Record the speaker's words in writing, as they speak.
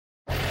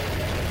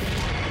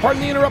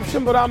Pardon the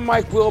interruption, but I'm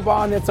Mike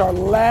Wilbon. It's our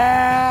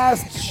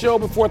last show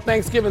before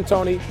Thanksgiving,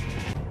 Tony.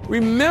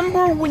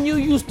 Remember when you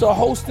used to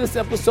host this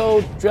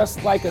episode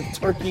dressed like a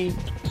turkey?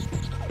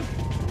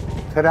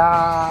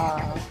 Ta-da!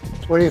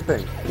 What do you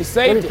think? You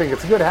saved What do you think?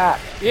 It's a good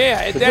hat.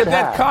 Yeah,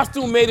 that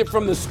costume made it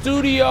from the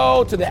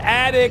studio to the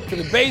attic to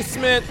the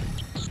basement.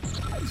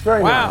 It's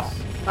very nice.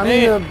 I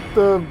mean,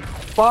 the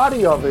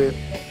body of it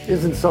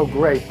isn't so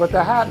great, but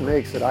the hat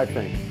makes it, I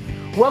think.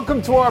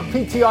 Welcome to our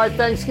PTI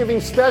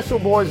Thanksgiving special,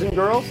 boys and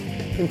girls.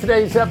 In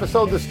today's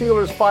episode, the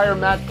Steelers fire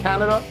Matt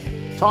Canada,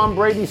 Tom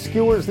Brady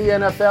skewers the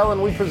NFL,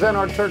 and we present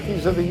our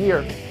turkeys of the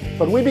year.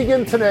 But we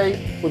begin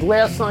today with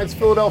last night's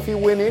Philadelphia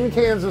win in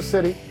Kansas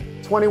City,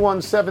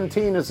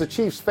 21-17, as the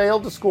Chiefs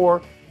failed to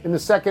score in the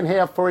second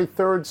half for a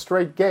third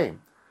straight game.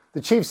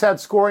 The Chiefs had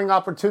scoring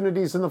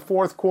opportunities in the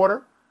fourth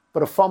quarter,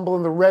 but a fumble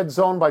in the red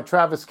zone by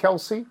Travis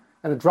Kelce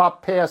and a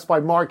drop pass by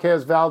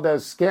Marquez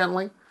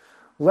Valdes-Scantling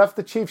left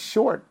the Chiefs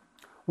short.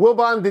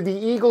 Wilbon, did the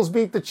Eagles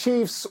beat the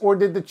Chiefs or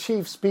did the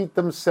Chiefs beat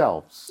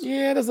themselves?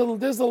 Yeah,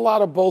 there's a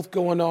lot of both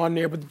going on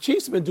there, but the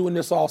Chiefs have been doing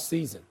this all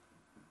season.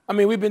 I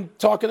mean, we've been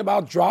talking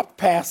about dropped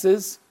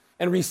passes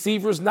and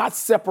receivers not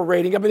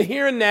separating. I've been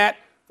hearing that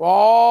for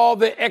all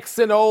the X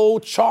and O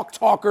chalk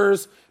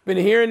talkers. Been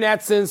hearing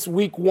that since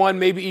week one,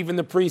 maybe even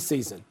the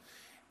preseason.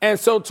 And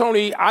so,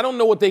 Tony, I don't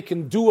know what they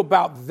can do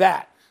about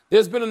that.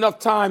 There's been enough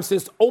time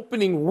since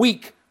opening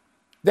week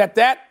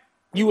that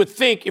you would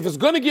think if it's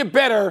going to get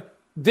better,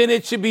 then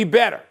it should be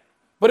better.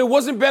 But it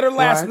wasn't better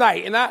last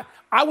night. And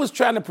I was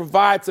trying to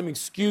provide some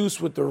excuse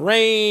with the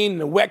rain,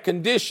 the wet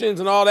conditions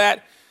and all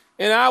that.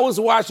 And I was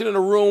watching in a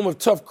room of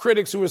tough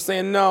critics who were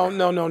saying,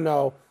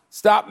 no.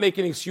 Stop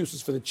making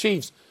excuses for the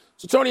Chiefs.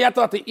 So, Tony, I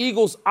thought the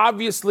Eagles,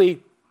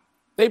 obviously,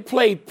 they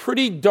played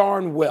pretty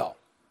darn well.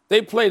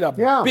 They played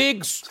a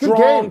big,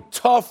 strong,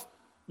 tough,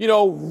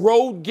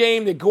 road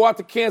game. They go out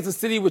to Kansas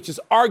City, which is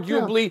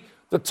arguably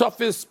the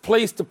toughest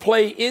place to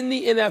play in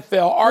the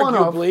NFL,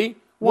 arguably.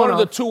 One of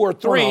the two or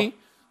three,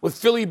 with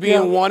Philly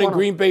being one and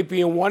Green Bay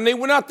being one. They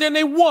went out there and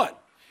they won.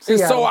 And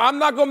so I'm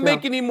not going to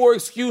make any more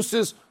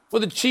excuses for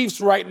the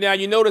Chiefs right now.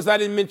 You notice I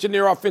didn't mention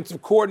their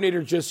offensive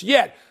coordinator just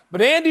yet.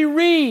 But Andy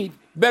Reid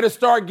better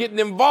start getting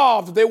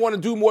involved if they want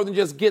to do more than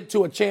just get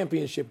to a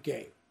championship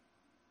game.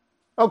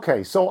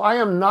 Okay, so I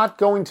am not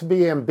going to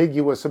be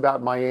ambiguous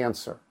about my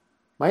answer.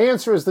 My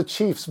answer is the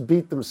Chiefs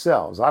beat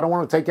themselves. I don't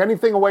want to take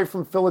anything away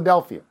from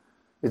Philadelphia.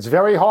 It's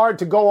very hard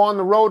to go on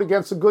the road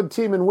against a good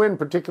team and win,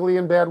 particularly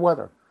in bad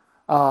weather.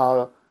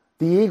 The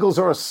Eagles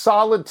are a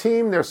solid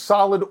team. They're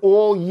solid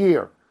all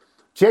year.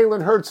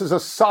 Jalen Hurts is a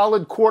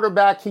solid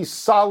quarterback. He's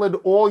solid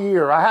all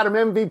year. I had him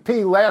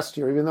MVP last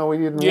year, even though he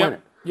didn't win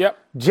it. Yep.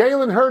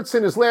 Jalen Hurts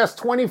in his last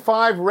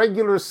 25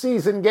 regular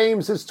season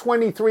games is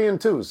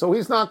 23-2, so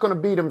he's not going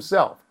to beat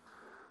himself.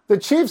 The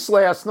Chiefs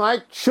last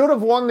night should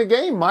have won the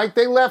game, Mike.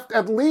 They left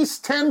at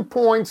least 10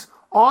 points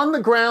on the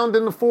ground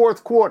in the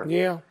fourth quarter.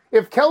 Yeah.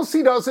 If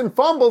Kelce doesn't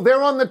fumble,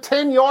 they're on the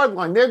 10-yard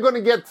line. They're going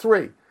to get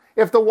 3.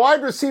 If the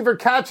wide receiver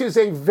catches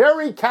a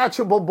very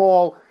catchable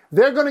ball,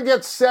 they're going to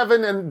get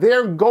 7, and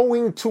they're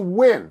going to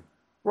win,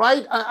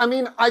 right? I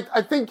mean, I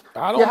think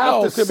you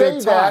have to say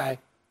that.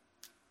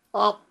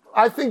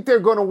 I think they're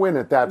going to win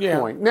at that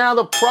point. Now,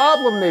 the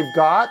problem they've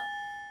got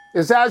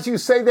is, as you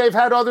say, they've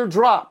had other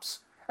drops.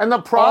 And the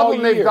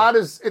problem they've got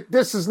is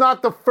this is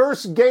not the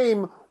first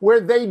game where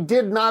they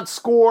did not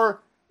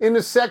score in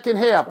the second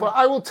half. But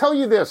I will tell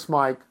you this,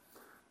 Mike.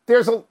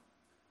 It's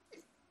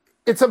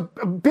a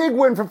big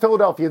win for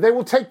Philadelphia. They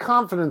will take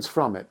confidence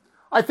from it.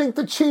 I think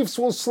the Chiefs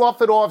will slough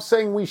it off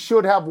saying we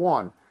should have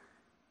won.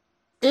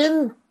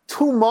 In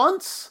 2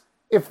 months,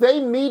 if they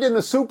meet in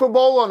the Super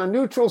Bowl on a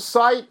neutral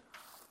site,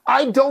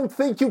 I don't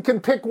think you can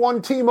pick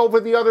one team over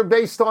the other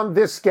based on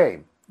this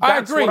game.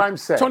 That's I agree. What I'm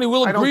saying. Tony,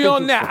 we'll agree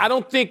on that. I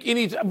don't think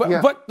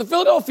but the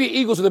Philadelphia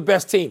Eagles are the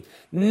best team.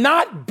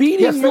 Not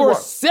beating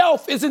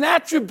yourself is an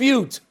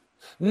attribute.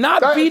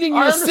 Not beating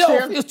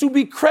yourself is to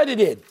be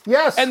credited.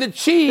 Yes. And the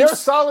Chiefs, they're a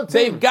solid team.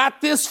 They've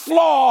got this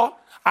flaw.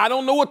 I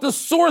don't know what the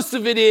source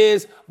of it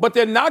is, but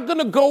they're not going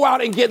to go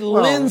out and get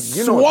Lynn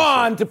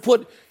Swann to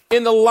put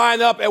in the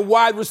lineup at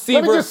wide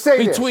receiver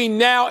between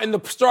now and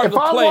the start of the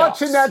playoffs. If I'm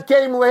watching that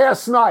game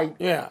last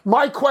night,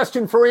 my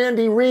question for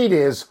Andy Reid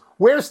is,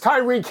 where's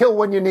Tyreek Hill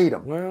when you need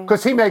him?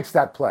 Because he makes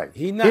that play.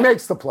 He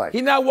makes the play.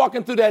 He's not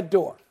walking through that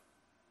door.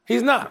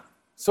 He's not.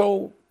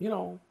 So,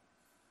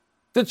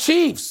 the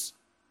Chiefs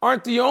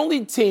aren't the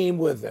only team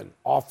with an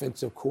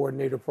offensive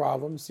coordinator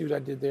problem. See what I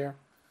did there?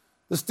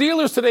 The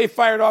Steelers today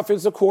fired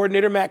offensive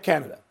coordinator Matt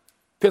Canada.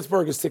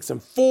 Pittsburgh is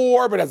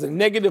 6-4, but has a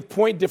negative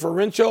point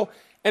differential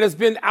and has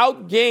been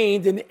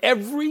outgained in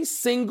every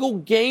single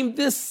game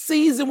this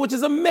season, which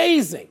is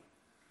amazing.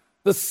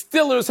 The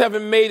Steelers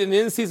haven't made an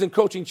in-season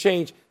coaching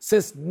change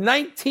since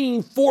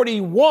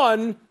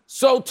 1941.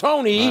 So,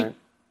 Tony,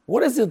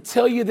 what does it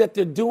tell you that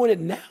they're doing it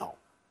now?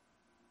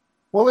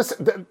 Well,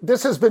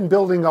 this has been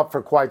building up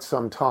for quite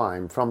some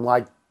time. From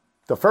like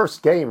the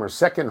first game or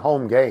second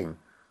home game,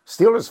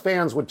 Steelers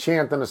fans would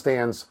chant in the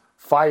stands,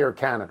 "Fire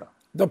Canada."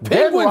 The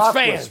Penguins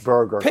fans.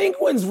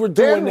 Penguins were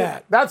doing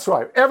that. That's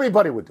right.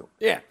 Everybody would do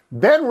it. Yeah.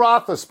 Ben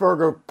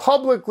Roethlisberger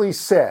publicly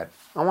said,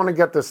 I want to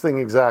get this thing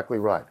exactly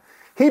right.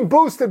 He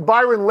boosted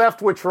Byron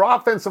Leftwich for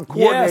offensive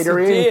coordinator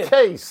in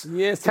case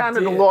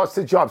Canada lost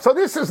the job. So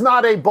this is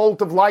not a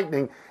bolt of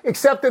lightning,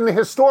 except in the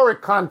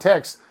historic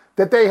context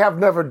that they have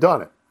never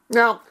done it.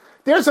 Now,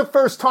 there's a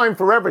first time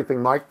for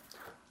everything, Mike.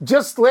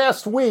 Just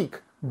last week,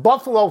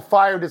 Buffalo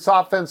fired its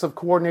offensive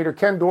coordinator,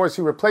 Ken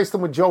Dorsey, replaced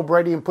him with Joe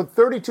Brady, and put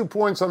 32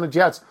 points on the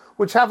Jets,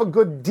 which have a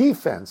good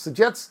defense. The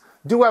Jets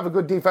do have a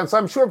good defense.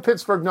 I'm sure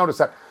Pittsburgh noticed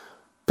that.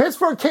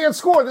 Pittsburgh can't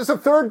score. This is the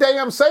third day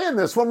I'm saying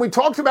this. When we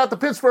talked about the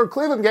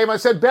Pittsburgh-Cleveland game, I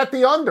said bet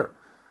the under.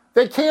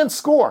 They can't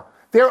score.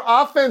 Their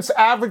offense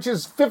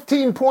averages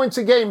 15 points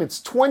a game.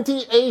 It's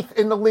 28th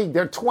in the league.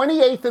 They're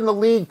 28th in the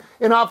league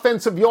in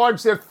offensive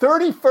yards. They're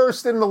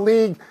 31st in the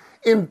league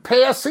in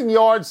passing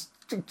yards.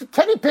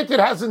 Kenny Pickett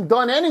hasn't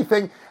done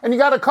anything, and you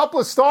got a couple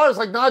of stars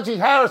like Najee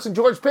Harris and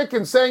George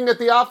Pickens saying that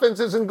the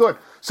offense isn't good.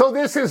 So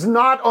this is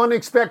not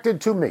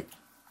unexpected to me.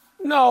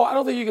 No, I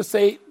don't think you can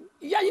say,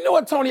 yeah, you know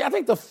what, Tony? I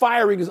think the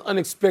firing is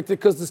unexpected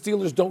because the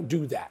Steelers don't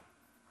do that.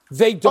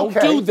 They don't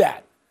do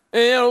that.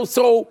 And,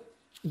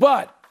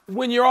 but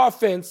when your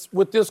offense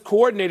with this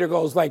coordinator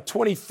goes like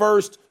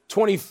 21st,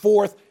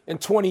 24th, and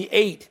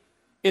 28th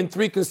in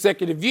 3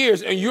 consecutive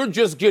years, and you're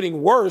just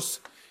getting worse,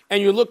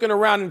 and you're looking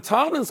around, and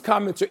Tomlin's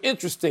comments are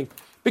interesting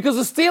because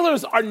the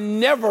Steelers are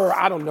never,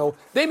 I don't know,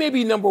 they may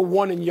be number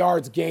 1 in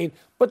yards gained,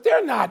 but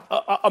they're not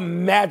a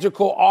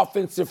magical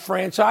offensive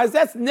franchise.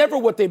 That's never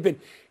what they've been.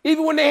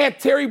 Even when they had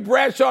Terry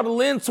Bradshaw,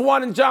 Lynn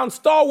Swann, and John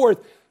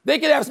Stallworth, they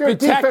could have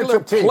spectacular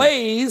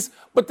plays,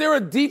 but they're a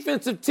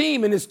defensive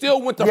team, and it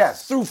still went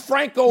through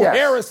Franco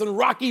Harris and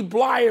Rocky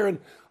Blyer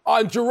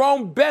and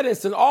Jerome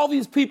Bettis and all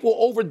these people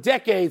over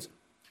decades.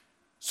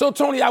 So,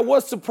 Tony, I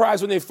was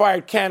surprised when they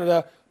fired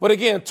Canada. But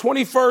again,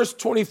 21st,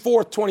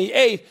 24th,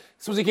 28th,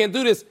 so he can't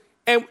do this.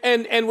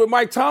 And what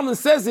Mike Tomlin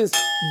says is,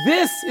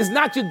 this is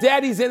not your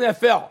daddy's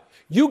NFL.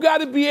 You got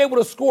to be able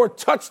to score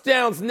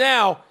touchdowns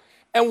now.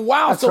 And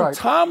wow,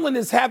 Tomlin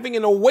is having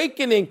an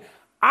awakening.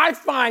 I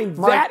find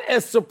that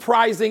as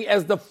surprising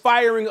as the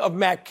firing of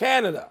Matt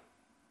Canada.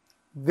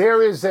 They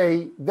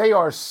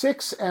are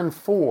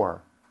 6-4,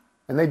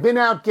 and they've been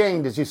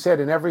outgained, as you said,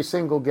 in every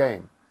single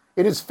game.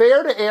 It is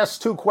fair to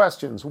ask 2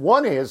 questions.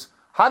 One is,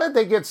 how did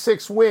they get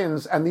 6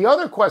 wins? And the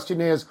other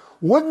question is,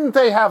 wouldn't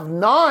they have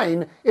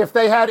 9 if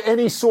they had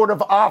any sort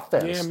of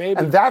offense? Yeah, maybe.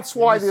 And that's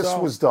why this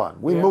was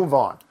done. We move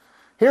on.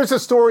 Here's a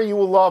story you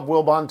will love,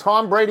 Wilbon.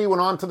 Tom Brady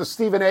went on to the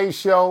Stephen A.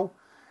 show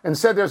and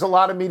said there's a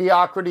lot of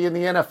mediocrity in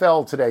the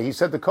NFL today. He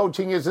said the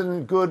coaching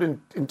isn't good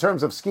in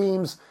terms of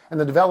schemes and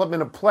the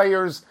development of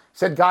players. He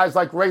said guys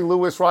like Ray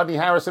Lewis, Rodney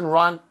Harrison,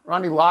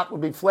 Ronnie Lott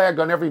would be flagged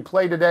on every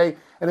play today,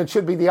 and it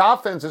should be the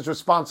offense's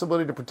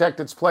responsibility to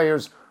protect its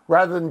players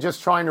rather than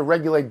just trying to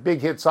regulate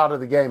big hits out of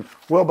the game.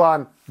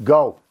 Wilbon,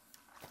 go.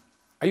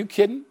 Are you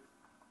kidding?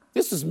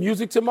 This is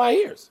music to my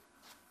ears.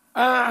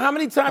 How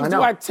many times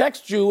do I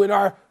text you in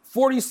our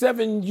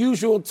 47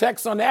 usual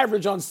texts on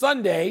average on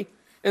Sunday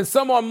and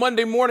some on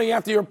Monday morning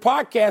after your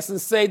podcast and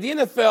say the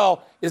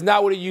NFL is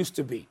not what it used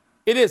to be?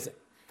 It isn't.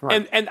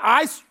 Right. And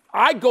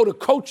I go to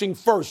coaching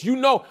first. You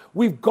know,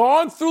 we've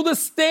gone through the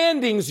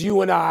standings,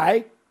 you and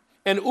I,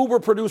 and Uber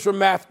producer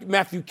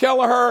Matthew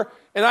Kelleher,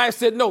 and I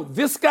said, no.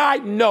 This guy,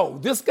 no.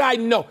 This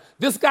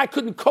guy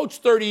couldn't coach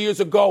 30 years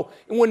ago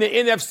when the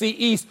NFC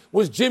East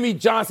was Jimmy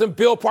Johnson,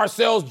 Bill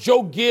Parcells,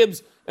 Joe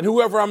Gibbs, and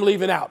whoever I'm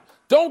leaving out.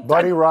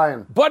 Buddy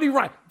Ryan.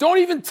 Don't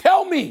even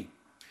tell me.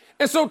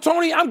 And so,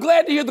 Tony, I'm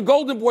glad to hear the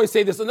Golden Boys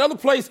say this. Another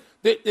place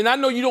and I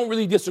know you don't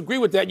really disagree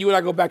with that. You and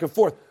I go back and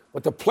forth.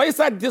 But the place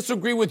I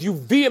disagree with you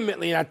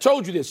vehemently, and I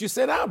told you this, you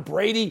said,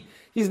 Brady,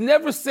 he's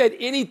never said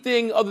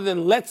anything other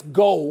than let's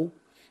go.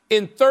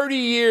 In 30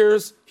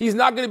 years, he's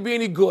not going to be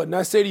any good. And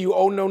I say to you,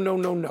 oh,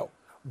 no.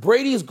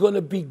 Brady's going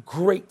to be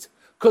great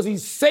because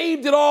he's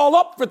saved it all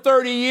up for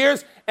 30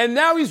 years, and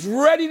now he's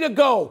ready to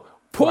go.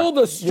 Pull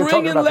the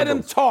string and let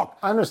him talk.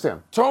 I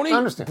understand. Tony,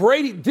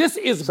 Brady, this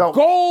is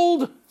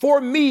gold for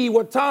me,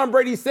 what Tom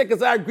Brady said,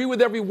 because I agree with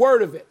every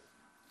word of it.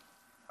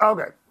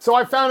 Okay. So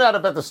I found out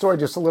about the story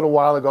just a little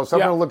while ago, so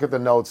I'm going to look at the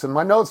notes. And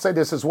my notes say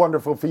this is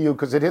wonderful for you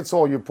because it hits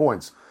all your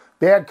points.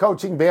 Bad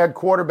coaching, bad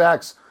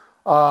quarterbacks,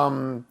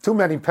 too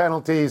many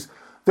penalties.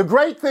 The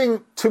great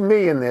thing to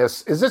me in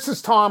this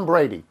is Tom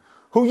Brady,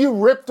 who you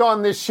ripped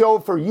on this show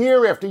for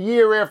year after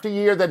year after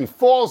year, that he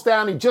falls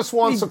down, he just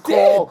wants a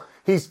call.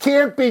 He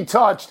can't be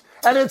touched.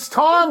 And it's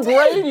Tom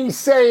Brady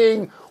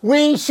saying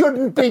we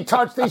shouldn't be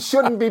touched. They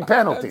shouldn't be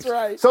penalties. That's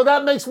right. So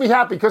that makes me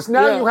happy because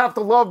now you have to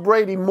love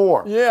Brady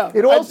more. Yeah,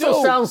 it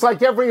also sounds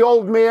like every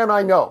old man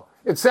I know.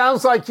 It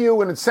sounds like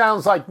you and it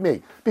sounds like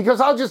me because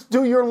I'll just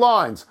do your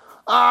lines.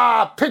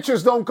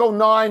 Pitchers don't go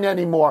 9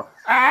 anymore.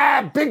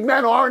 Big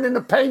men aren't in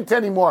the paint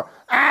anymore.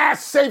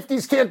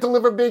 Safeties can't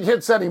deliver big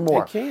hits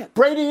anymore. They can't.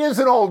 Brady is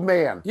an old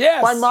man.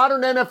 Yes. By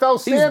modern NFL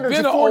standards,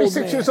 he's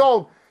 46 years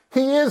old.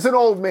 He is an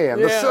old man.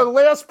 Yeah. The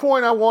last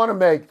point I want to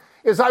make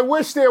is I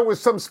wish there was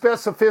some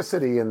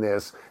specificity in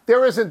this.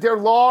 There isn't. They're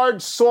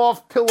large,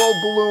 soft pillow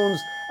balloons,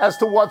 as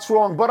to what's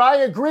wrong. But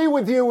I agree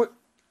with you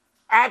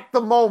at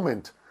the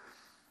moment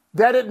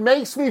that it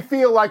makes me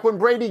feel like when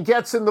Brady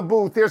gets in the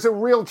booth, there's a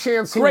real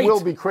chance he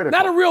will be critical.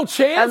 Not a real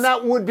chance. And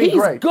that would be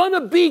great. He's going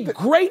to be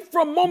great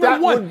from moment that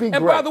one. Would be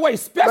and great. by the way,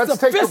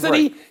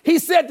 specificity, he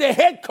said the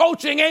head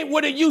coaching ain't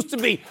what it used to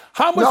be.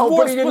 How much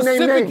more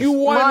specific you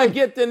want him to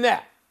get than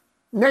that?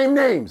 Name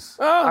names.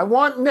 I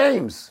want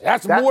names.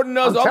 That's more than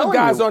those other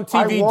guys on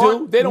TV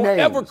do. They don't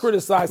ever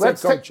criticize head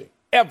coaching.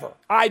 Ever.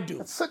 I do.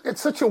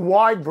 It's such a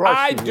wide brush.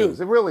 I do. Use.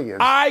 It really is.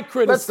 I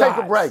criticize. Let's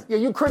take a break. Yeah,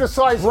 you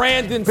criticize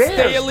Brandon Bears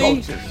Staley,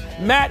 coaches.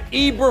 Matt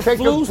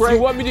Eberflus. You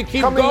want me to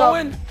keep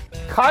going?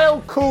 Kyle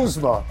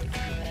Kuzma,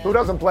 who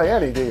doesn't play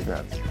any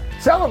defense,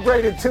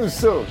 celebrated too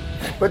soon.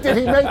 But did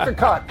he make the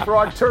cut for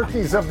our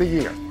turkeys of the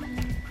year?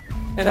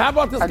 And how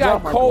about this guy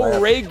Cole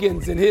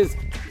Reagans and his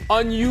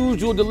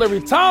unusual delivery?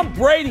 Tom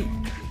Brady,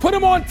 put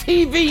him on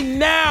TV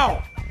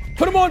now.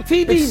 Put him on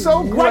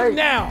TV right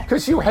now.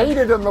 Because you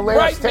hated him the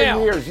last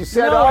 10 years. You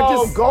said,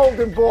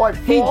 golden boy,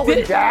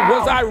 falling down.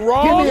 Was I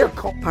wrong? Give me a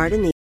call.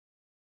 Pardon me.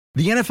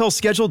 The NFL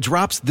schedule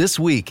drops this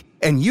week,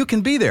 and you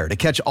can be there to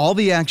catch all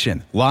the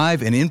action,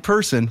 live and in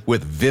person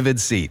with Vivid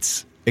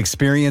Seats.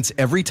 Experience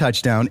every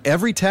touchdown,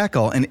 every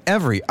tackle, and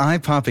every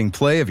eye-popping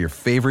play of your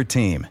favorite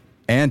team.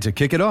 And to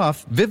kick it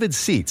off, Vivid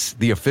Seats,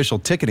 the official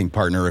ticketing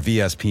partner of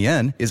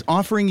ESPN, is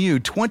offering you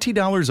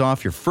 $20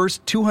 off your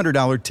first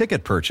 $200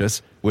 ticket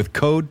purchase with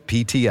code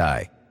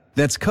PTI.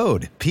 That's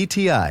code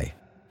PTI.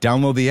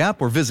 Download the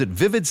app or visit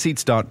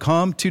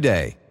vividseats.com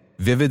today.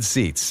 Vivid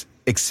Seats.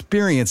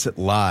 Experience it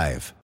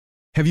live.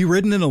 Have you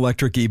ridden an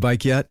electric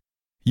e-bike yet?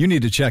 You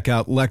need to check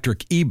out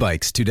Lectric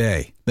E-Bikes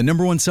today, the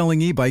 #1 selling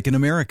e-bike in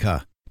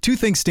America. Two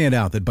things stand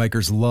out that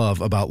bikers love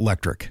about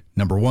Lectric.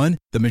 Number one,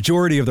 the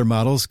majority of their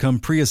models come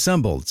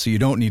pre-assembled, so you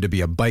don't need to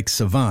be a bike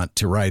savant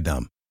to ride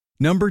them.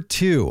 Number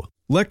two,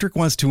 Lectric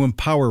wants to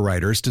empower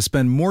riders to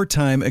spend more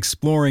time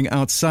exploring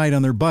outside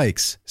on their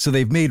bikes, so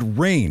they've made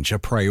range a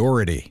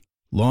priority.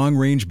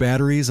 Long-range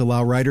batteries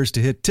allow riders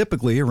to hit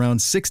typically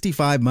around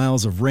 65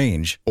 miles of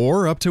range,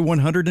 or up to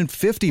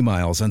 150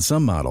 miles on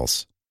some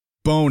models.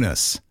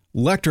 Bonus,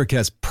 Lectric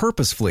has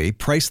purposefully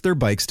priced their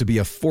bikes to be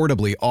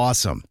affordably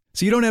awesome,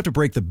 so you don't have to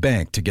break the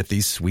bank to get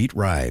these sweet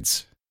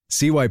rides.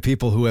 See why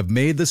people who have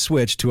made the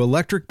switch to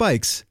electric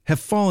bikes have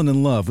fallen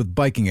in love with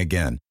biking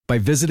again by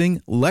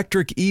visiting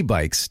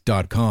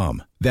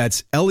lectricebikes.com.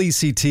 That's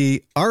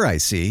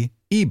LECTRIC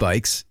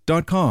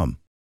ebikes.com.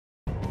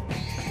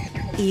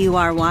 You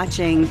are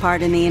watching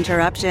Pardon the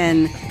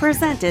Interruption,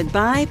 presented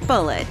by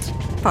Bullet,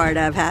 part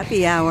of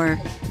Happy Hour.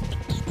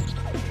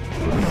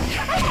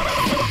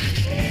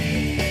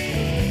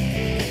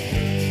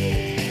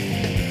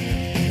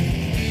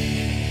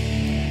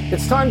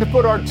 It's time to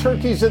put our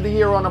turkeys of the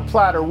year on a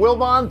platter.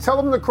 Wilbon, tell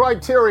them the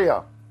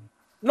criteria.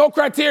 No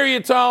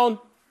criteria, Tone.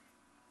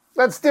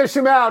 Let's dish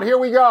them out. Here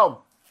we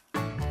go.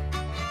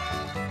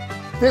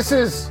 This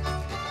is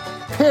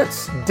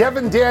Pitt's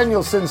Devin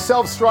Danielson,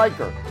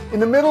 self-striker.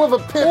 In the middle of a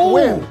Pitt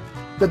win,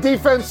 the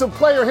defensive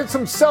player hits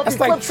himself. That's he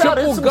flips like out,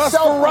 hits triple Gus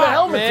himself with the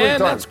helmet man.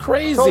 3 times. That's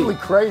crazy. Totally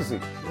crazy.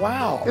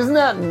 Wow. Isn't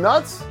that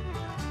nuts?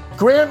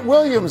 Grant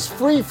Williams,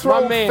 free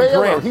throw failure.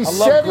 Grant. He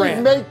said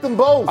he'd make them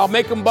both. I'll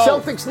make them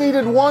both. Celtics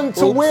needed one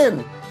to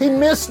win. He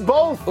missed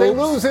both. They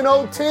lose in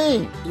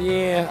OT.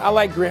 Yeah, I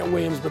like Grant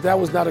Williams, but that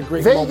was not a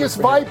great Vegas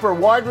moment Viper,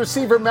 wide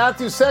receiver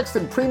Matthew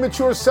Sexton,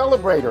 premature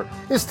celebrator.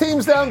 His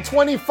team's down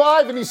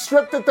 25 and he's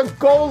stripped at the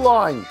goal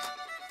line.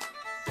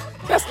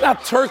 That's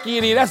not turkey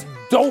in here. That's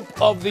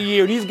dope of the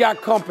year. He's got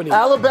company.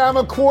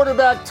 Alabama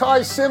quarterback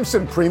Ty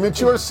Simpson,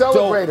 premature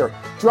celebrator.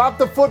 Dropped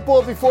the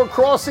football before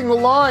crossing the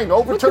line.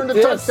 Overturned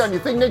a touchdown. You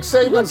think Nick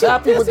Saban's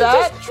happy with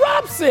that? He just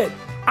drops it.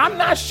 I'm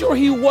not sure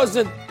he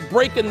wasn't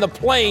breaking the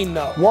plane,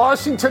 though.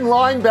 Washington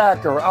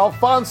linebacker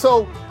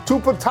Alfonso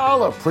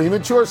Tupatala,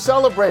 premature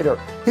celebrator.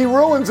 He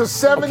ruins a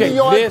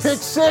 70-yard pick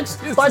six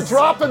by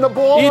dropping the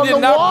ball on the one. He did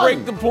not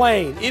break the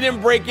plane. He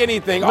didn't break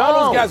anything. No.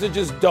 All those guys are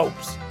just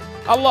dopes.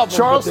 I love them.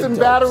 Charleston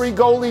Battery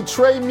goalie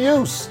Trey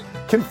Muse,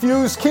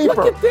 confused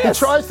keeper. He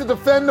tries to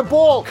defend the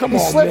ball. Come he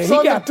on, slips man.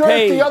 on the dirt.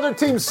 Paid. The other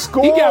team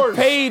scores. He got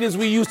paid, as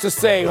we used to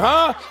say,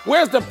 huh?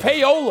 Where's the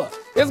payola?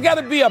 There's got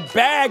to be a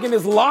bag in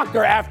his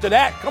locker after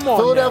that. Come on,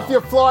 Philadelphia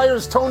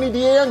Flyers Tony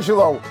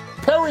DeAngelo,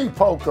 Perry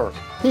poker.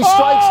 He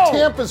strikes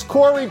Tampa's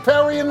Corey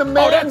Perry in the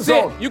man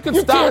zone. You can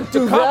stop.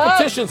 The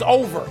competition's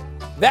over.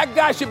 That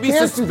guy should be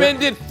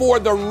suspended for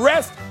the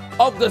rest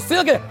of the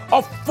season.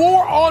 A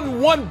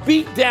 4-on-1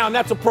 beatdown.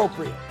 That's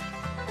appropriate.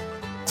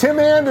 Tim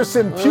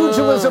Anderson,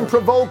 pugilism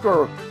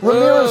provoker.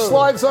 Ramirez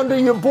slides under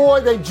your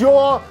boy. They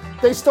jaw.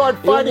 They start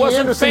fighting.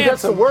 Anderson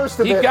gets the worst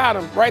of it. He got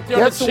him right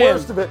there on the chin. Gets the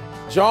worst of it.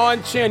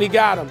 John Chin, he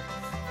got him.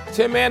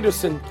 Tim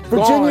Anderson,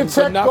 Virginia gone,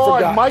 Tech not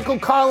guard forgot. Michael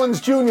Collins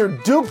Jr.,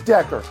 Duke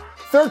Decker.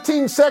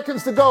 13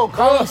 seconds to go.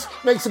 Collins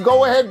makes a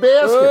go-ahead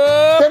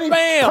basket. Then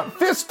he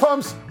fist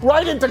pumps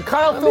right into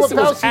Kyle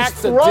Filipowski's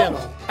throat.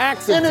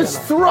 In his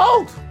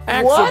throat.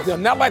 Accidental. What?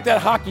 Not like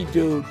that hockey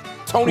dude,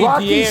 Tony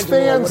Rockies D'Angelo.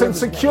 fans and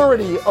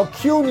security,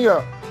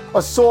 Acuna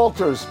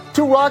assaulters.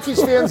 Two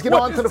Rockies fans get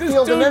onto the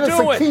field, and then it's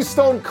the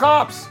Keystone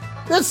Cops.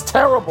 This is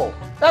terrible.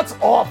 That's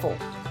awful.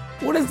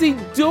 What is he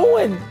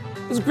doing?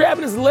 He's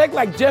grabbing his leg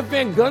like Jeff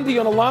Van Gundy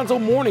on Alonzo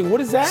Mourning. What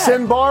is that?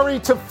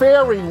 Sinbari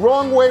Teferi,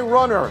 wrong way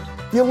runner.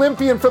 The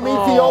Olympian from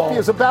Ethiopia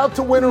is about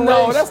to win a race.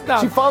 No, that's not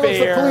She follows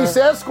fair. the police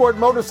escort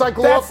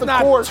motorcycle off the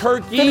course. That's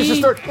not Turkey. Finishes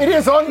third. It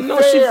is unfair. No,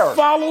 she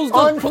follows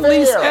the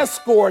police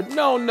escort.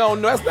 No,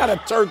 that's not a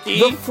turkey.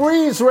 The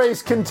freeze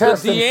race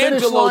contestant, the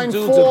finish D'Angelo line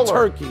dude's faller.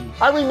 a turkey.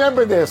 I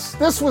remember this.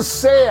 This was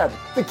sad.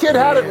 The kid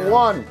had it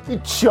won. He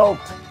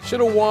choked.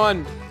 Should have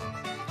won.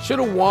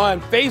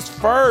 Face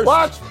first.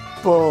 Watch.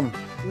 Boom.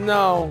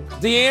 No.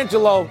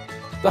 D'Angelo,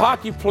 the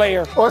hockey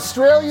player.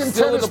 Australian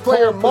Still tennis in the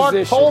player pole Mark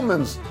position.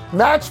 Pullman's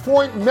match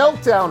point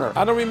meltdowner.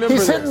 I don't remember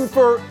He's this. hitting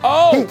for.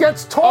 He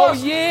gets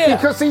tossed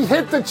because he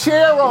hit the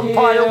chair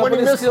umpire when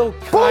he missed. Still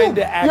Boom!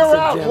 kinda You're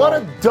out. accidental. What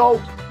a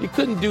dope. You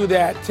couldn't do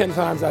that 10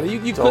 times out of you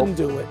couldn't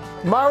do it.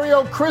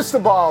 Mario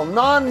Cristobal,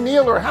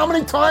 non-kneeler. How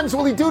many times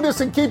will he do this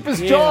and keep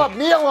his job?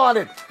 Kneel on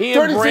it. He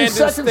and 33 Brandon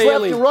seconds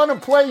Staley. left. You run a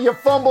play, you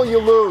fumble, you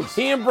lose.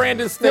 He and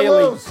Brandon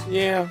Staley. lose.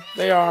 Yeah,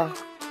 they are.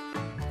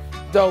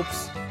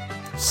 Dopes.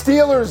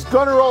 Steelers,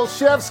 Gunnar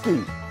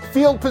Olszewski,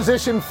 field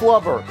position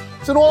flubber.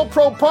 It's an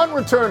all-pro punt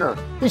returner.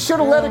 He should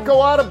have let it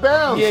go out of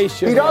bounds. Yeah, he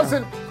should He have.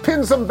 doesn't,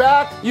 pins him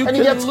back, You and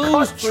he can gets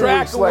lose cut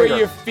track of 3 where weeks later.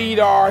 your feet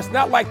are. It's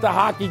not like the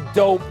hockey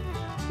dope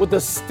with the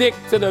stick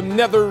to the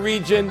nether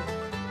region.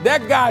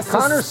 That guy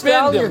Connor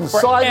suspended Stallion, him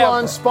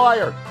sideline forever.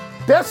 spire.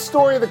 Best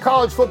story of the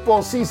college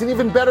football season,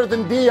 even better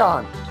than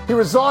Dion. He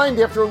resigned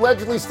after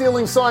allegedly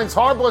stealing signs.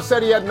 Harbaugh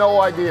said he had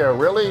no idea.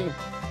 Really?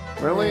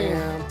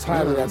 Yeah, I'm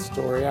tired of that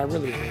story. I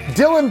really am.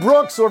 Dylan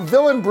Brooks or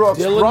Villain Brooks,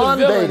 Dylan the Bron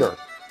villain. Bader.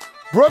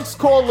 Brooks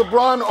called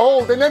LeBron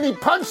old, and then he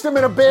punched him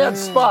in a bad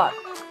spot.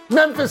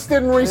 Memphis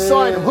didn't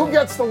re-sign him. Who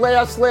gets the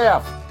last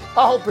laugh?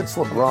 I hope it's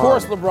LeBron. Of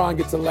course LeBron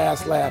gets the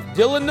last laugh.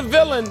 Dylan the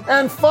villain.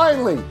 And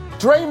finally,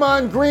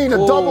 Draymond Green, a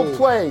double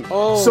play.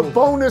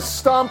 Sabonis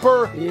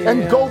Stomper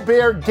and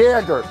Gobert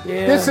Gagger.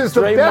 Yeah, This is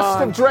the best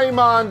of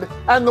Draymond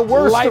and the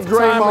worst Lifetime of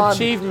Draymond.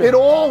 achievement. It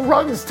all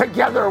runs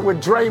together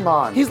with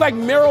Draymond. He's like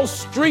Meryl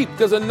Streep.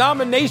 There's a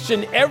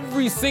nomination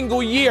every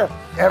single year.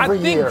 I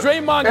think year.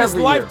 Draymond gets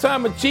Every year.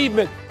 lifetime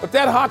achievement, but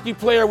that hockey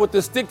player with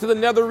the stick to the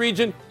nether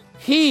region,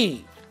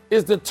 he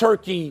is the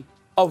turkey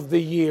of the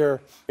year,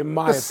 in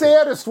my The opinion.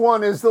 saddest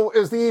one is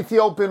the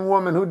Ethiopian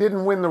woman who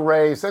didn't win the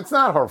race. That's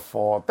not her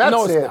fault. That's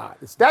No, it's it. not.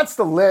 That's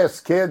the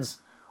list, kids.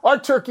 Our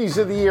turkeys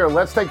of the year.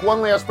 Let's take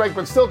one last break,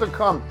 but still to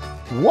come.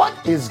 What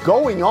is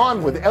going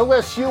on with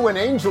LSU and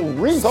Angel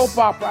Reese? Soap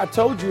opera, I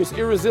told you, it's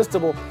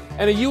irresistible.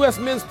 And a U.S.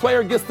 men's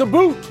player gets the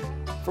boot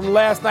from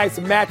last night's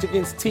match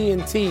against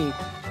TNT,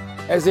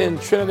 as in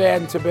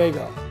Trinidad and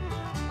Tobago.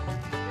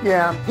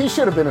 Yeah, he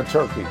should have been a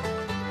turkey.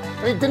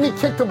 I mean, didn't he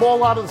kick the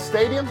ball out of the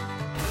stadium?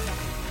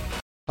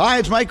 Hi,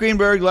 it's Mike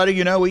Greenberg letting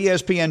you know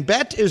ESPN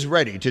Bet is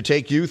ready to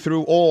take you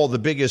through all the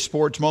biggest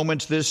sports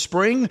moments this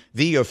spring.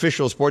 The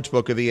official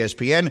sportsbook of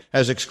ESPN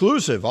has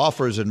exclusive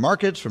offers and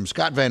markets from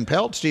Scott Van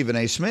Pelt, Stephen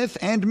A. Smith,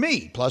 and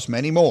me, plus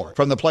many more.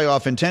 From the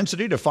playoff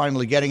intensity to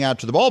finally getting out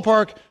to the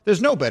ballpark,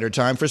 there's no better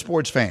time for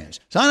sports fans.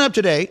 Sign up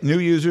today. New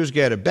users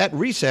get a bet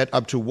reset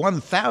up to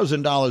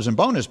 $1,000 in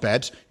bonus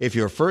bets if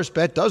your first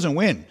bet doesn't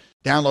win.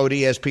 Download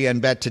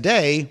ESPN Bet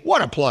today.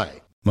 What a play.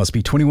 Must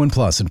be 21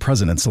 plus and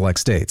present in select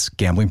states.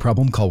 Gambling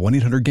problem? Call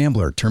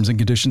 1-800-GAMBLER. Terms and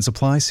conditions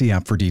apply. See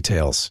app for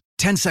details.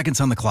 10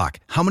 seconds on the clock.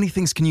 How many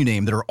things can you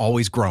name that are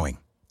always growing?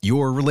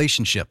 Your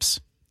relationships,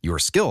 your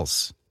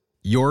skills,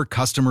 your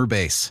customer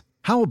base.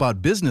 How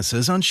about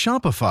businesses on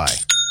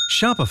Shopify?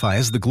 Shopify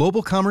is the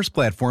global commerce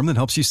platform that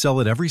helps you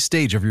sell at every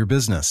stage of your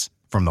business.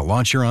 From the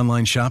launch your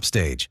online shop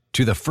stage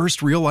to the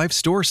first real-life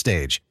store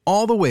stage,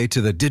 all the way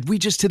to the did we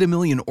just hit a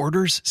million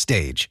orders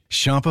stage.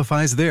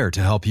 Shopify's there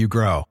to help you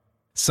grow.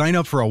 Sign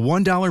up for a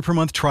 $1 per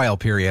month trial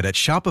period at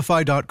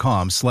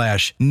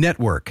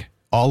shopify.com/network,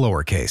 all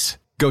lowercase.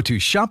 Go to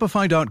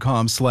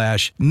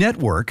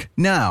shopify.com/network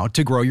now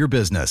to grow your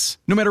business,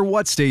 no matter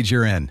what stage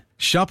you're in.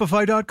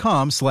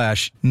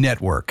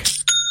 Shopify.com/network.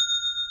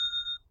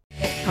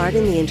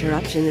 Pardon the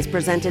Interruption is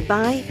presented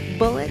by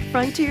Bullet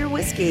Frontier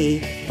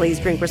Whiskey. Please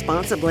drink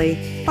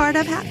responsibly. Part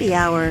of Happy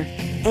Hour.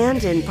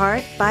 And in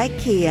part by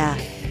Kia.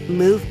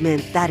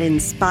 Movement that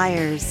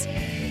inspires.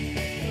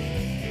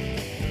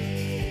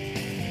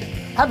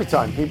 Happy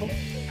time, people.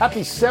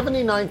 Happy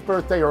 79th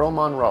birthday, Earl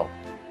Monroe.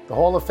 The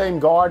Hall of Fame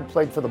guard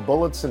played for the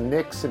Bullets and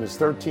Knicks in his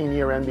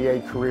 13-year NBA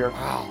career.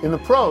 Wow. In the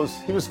pros,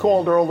 he was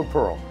called Earl the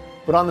Pearl.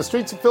 But on the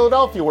streets of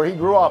Philadelphia, where he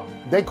grew up,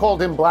 they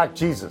called him Black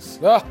Jesus.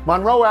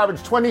 Monroe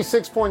averaged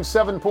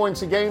 26.7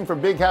 points a game for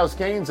Big House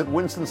Gaines at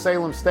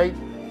Winston-Salem State.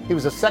 He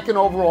was a second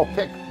overall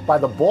pick by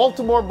the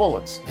Baltimore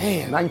Bullets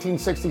in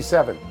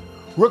 1967.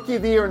 Rookie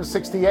of the Year in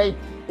 68,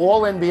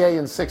 All-NBA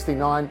in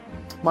 69.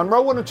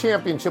 Monroe won a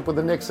championship with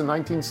the Knicks in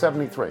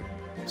 1973.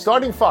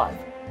 Starting five,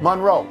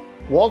 Monroe,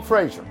 Walt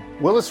Frazier,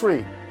 Willis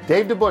Reed,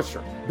 Dave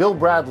DeBusschere, Bill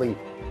Bradley,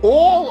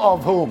 all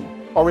of whom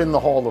are in the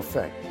Hall of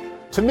Fame.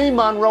 To me,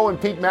 Monroe and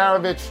Pete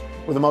Maravich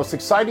were the most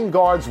exciting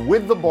guards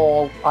with the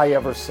ball I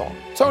ever saw.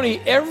 Tony,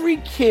 every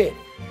kid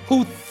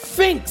who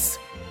thinks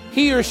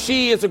he or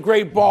she is a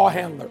great ball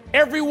handler.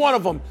 Every one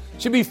of them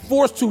should be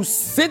forced to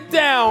sit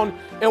down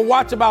and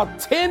watch about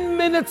 10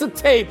 minutes of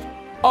tape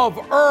of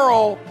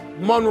Earl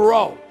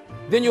Monroe.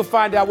 Then you'll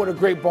find out what a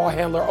great ball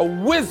handler, a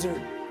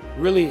wizard,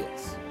 really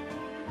is.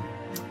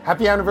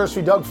 Happy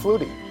anniversary, Doug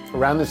Flutie.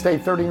 Around this day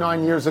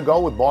 39 years ago,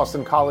 with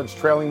Boston College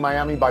trailing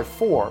Miami by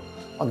 4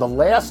 on the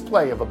last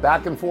play of a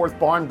back-and-forth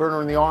barn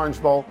burner in the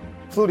Orange Bowl,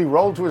 Flutie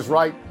rolled to his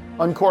right,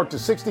 uncorked a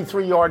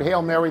 63-yard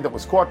Hail Mary that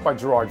was caught by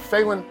Gerard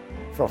Phelan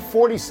for a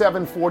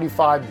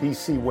 47-45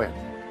 BC win.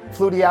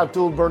 Flutie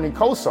outdueled Bernie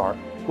Kosar,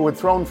 who had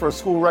thrown for a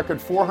school record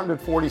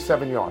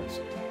 447 yards.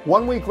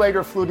 1 week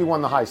later, Flutie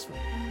won the Heisman.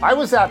 I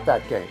was at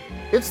that game.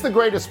 It's the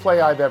greatest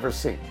play I've ever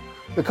seen.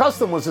 The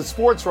custom was that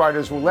sports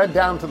writers were led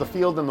down to the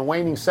field in the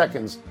waning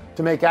seconds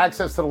to make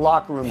access to the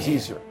locker rooms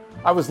easier.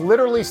 I was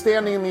literally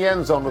standing in the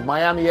end zone with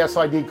Miami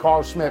SID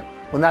Carl Schmidt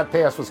when that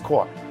pass was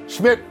caught.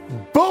 Schmidt,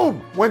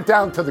 boom, went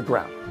down to the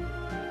ground.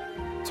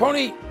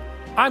 Tony,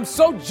 I'm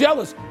so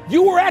jealous.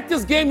 You were at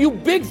this game. You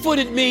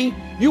Bigfooted me.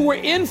 You were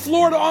in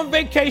Florida on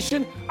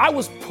vacation. I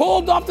was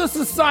pulled off this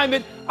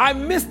assignment. I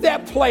missed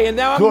that play, and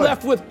now I'm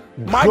left with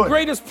my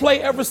greatest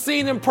play ever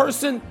seen in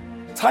person,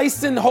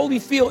 Tyson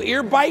Holyfield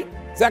ear bite.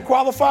 Does that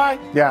qualify?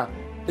 Yeah.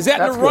 Is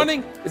that in the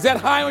running? Is that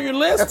high on your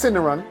list? That's in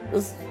the running.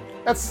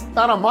 That's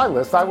not on my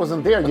list. I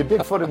wasn't there. You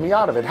Bigfooted me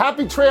out of it.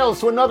 Happy trails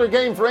to another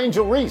game for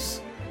Angel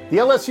Reese. The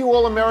LSU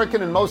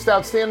All-American and most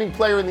outstanding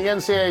player in the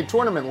NCAA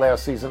tournament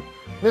last season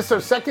missed her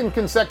second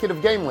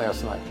consecutive game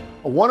last night,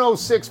 a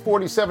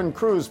 106-47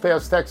 cruise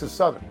past Texas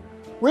Southern.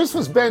 Reese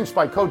was benched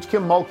by Coach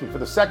Kim Mulkey for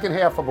the second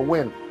half of a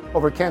win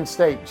over Kent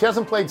State. She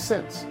hasn't played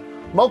since.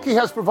 Mulkey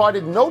has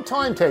provided no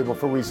timetable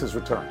for Reese's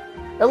return.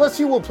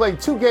 LSU will play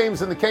 2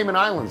 games in the Cayman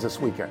Islands this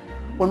weekend.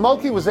 When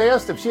Mulkey was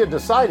asked if she had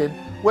decided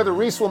whether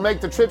Reese will make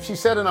the trip, she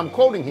said, and I'm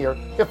quoting here,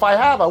 "If I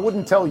have, I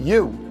wouldn't tell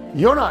you.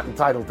 You're not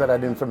entitled to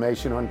that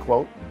information,"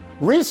 unquote.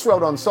 Reese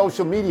wrote on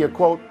social media,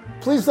 quote,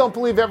 "Please don't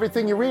believe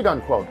everything you read,"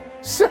 unquote.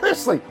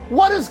 Seriously,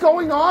 what is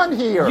going on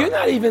here?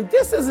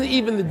 This isn't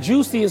even the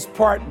juiciest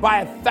part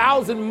by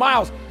 1,000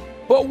 miles.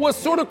 But what's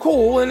sort of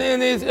cool and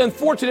is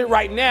unfortunate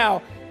right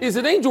now is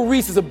that Angel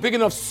Reese is a big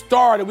enough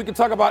star that we can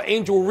talk about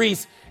Angel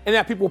Reese and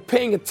have people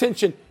paying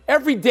attention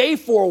every day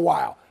for a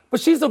while. But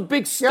she's a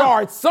big star.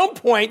 Yeah. At some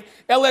point,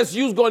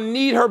 LSU's going to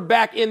need her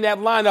back in that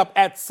lineup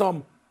at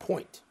some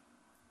point.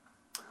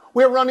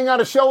 We're running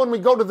out of show and we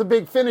go to the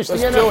big finish. The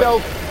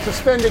NFL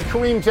suspended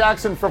Kareem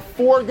Jackson for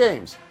 4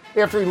 games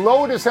after he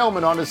lowered his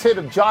helmet on his hit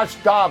of Josh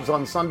Dobbs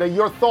on Sunday.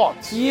 Your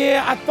thoughts?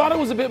 Yeah, I thought it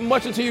was a bit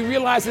much until you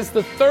realize it's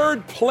the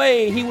 3rd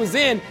play he was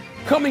in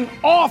coming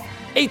off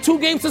a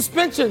 2-game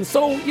suspension.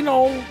 So,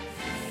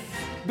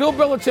 Bill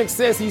Belichick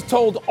says he's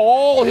told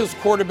all his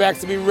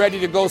quarterbacks to be ready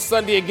to go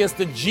Sunday against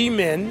the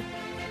G-Men.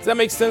 Does that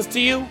make sense to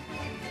you?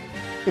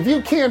 If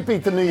you can't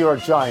beat the New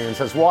York Giants,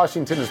 as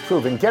Washington has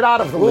proven, get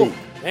out of the league.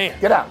 Man.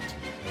 Get out.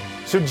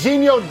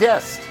 Serginho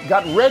Dest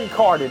got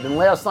red-carded in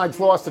last night's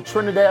loss to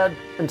Trinidad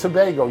and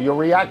Tobago. Your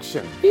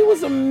reaction? He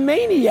was a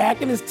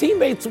maniac, and his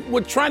teammates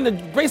were trying to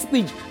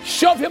basically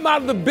shove him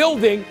out of the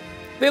building.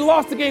 They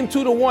lost the game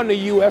 2-1 to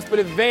U.S., but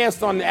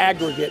advanced on the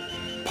aggregate.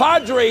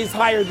 Padres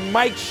hired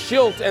Mike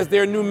Shildt as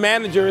their new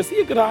manager. Is he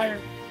a good hire?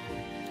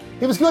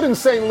 He was good in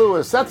St.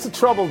 Louis. That's a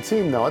troubled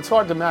team, though. It's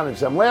hard to manage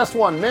them. Last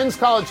one, men's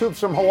college hoops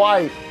from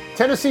Hawaii.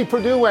 Tennessee,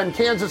 Purdue, and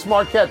Kansas,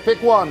 Marquette.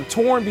 Pick one.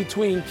 Torn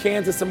between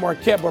Kansas and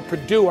Marquette, but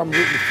Purdue I'm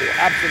rooting for.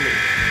 Absolutely.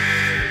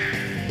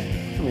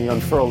 Let me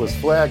unfurl this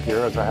flag here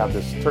as I have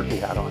this turkey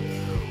hat on.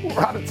 We're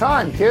out of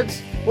time,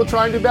 kids. We'll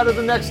try and do better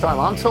the next time.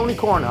 I'm Tony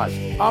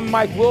Kornheiser. I'm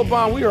Mike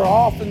Wilbon. We are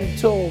off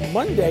until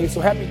Monday, so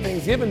happy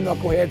Thanksgiving,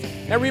 knuckleheads.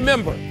 And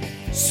remember,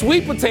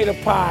 sweet potato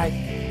pie,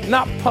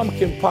 not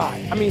pumpkin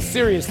pie. I mean,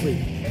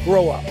 seriously,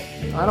 grow up.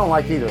 I don't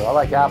like either. I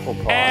like apple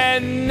pie.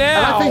 And now,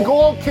 and I think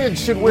all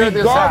kids should wear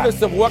this hat.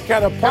 Regardless of what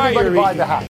kind of pie Everybody you're buy eating. the hat.